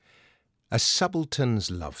A Subaltern's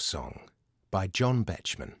Love Song by John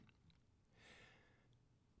Betjeman.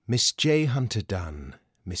 Miss J. Hunter Dunn,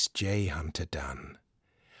 Miss J. Hunter Dunn,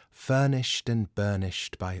 furnished and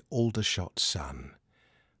burnished by Aldershot sun.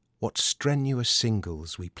 What strenuous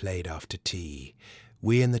singles we played after tea,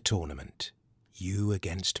 we in the tournament, you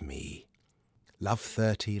against me. Love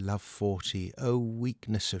 30, love 40, oh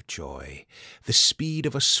weakness of joy, the speed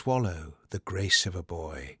of a swallow, the grace of a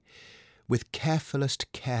boy. With carefullest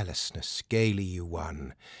carelessness gaily you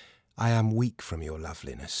won. I am weak from your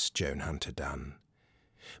loveliness, Joan Hunter Dunn.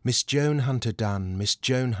 Miss Joan Hunter Dunn, Miss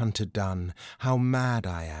Joan Hunter Dunn, how mad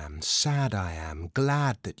I am, sad I am,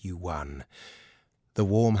 glad that you won. The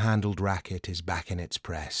warm-handled racket is back in its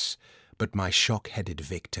press, but my shock-headed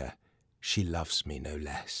victor, she loves me no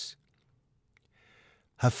less.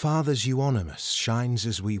 Her father's euonymus shines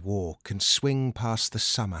as we walk and swing past the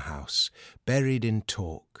summer-house, buried in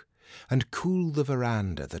talk, and cool the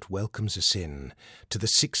veranda that welcomes us in to the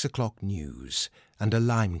 6 o'clock news and a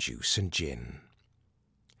lime juice and gin.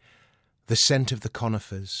 The scent of the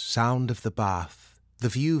conifers, sound of the bath, the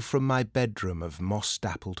view from my bedroom of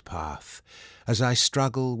moss-dappled path, as I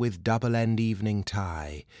struggle with double-end evening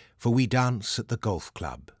tie, for we dance at the golf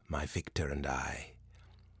club, my Victor and I.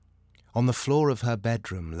 On the floor of her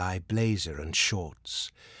bedroom lie blazer and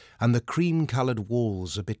shorts, and the cream-coloured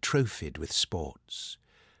walls are betrothed with sports,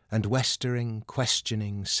 and westering,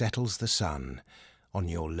 questioning, settles the sun on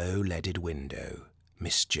your low-leaded window,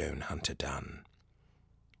 Miss Joan Hunter Dunn.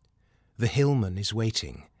 The hillman is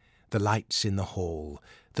waiting, the lights in the hall,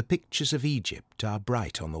 the pictures of Egypt are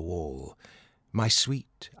bright on the wall. My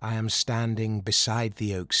sweet, I am standing beside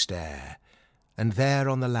the oak stair, and there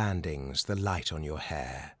on the landings the light on your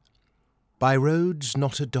hair. By roads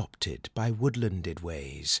not adopted, by woodlanded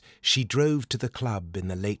ways, she drove to the club in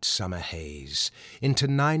the late summer haze, into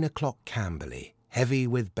 9 o'clock Camberley, heavy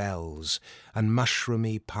with bells, and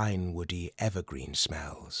mushroomy, pine-woody evergreen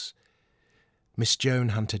smells. Miss Joan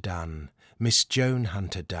Hunter Dunn, Miss Joan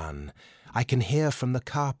Hunter Dunn, I can hear from the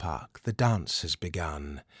car park the dance has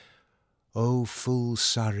begun. O full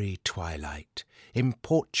Surrey twilight,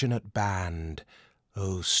 importunate band,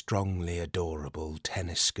 O strongly adorable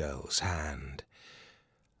tennis girl's hand.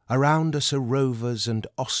 Around us are rovers and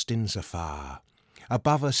Austins afar,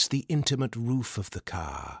 above us the intimate roof of the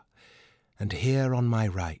car, and here on my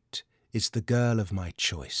right is the girl of my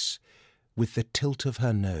choice, with the tilt of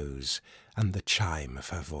her nose and the chime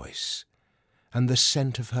of her voice, and the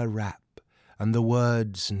scent of her wrap, and the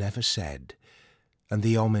words never said, and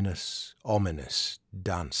the ominous, ominous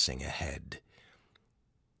dancing ahead.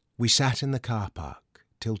 We sat in the car park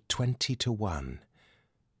till 20 to 1,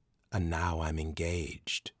 and now I'm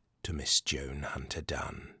engaged to Miss Joan Hunter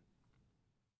Dunn.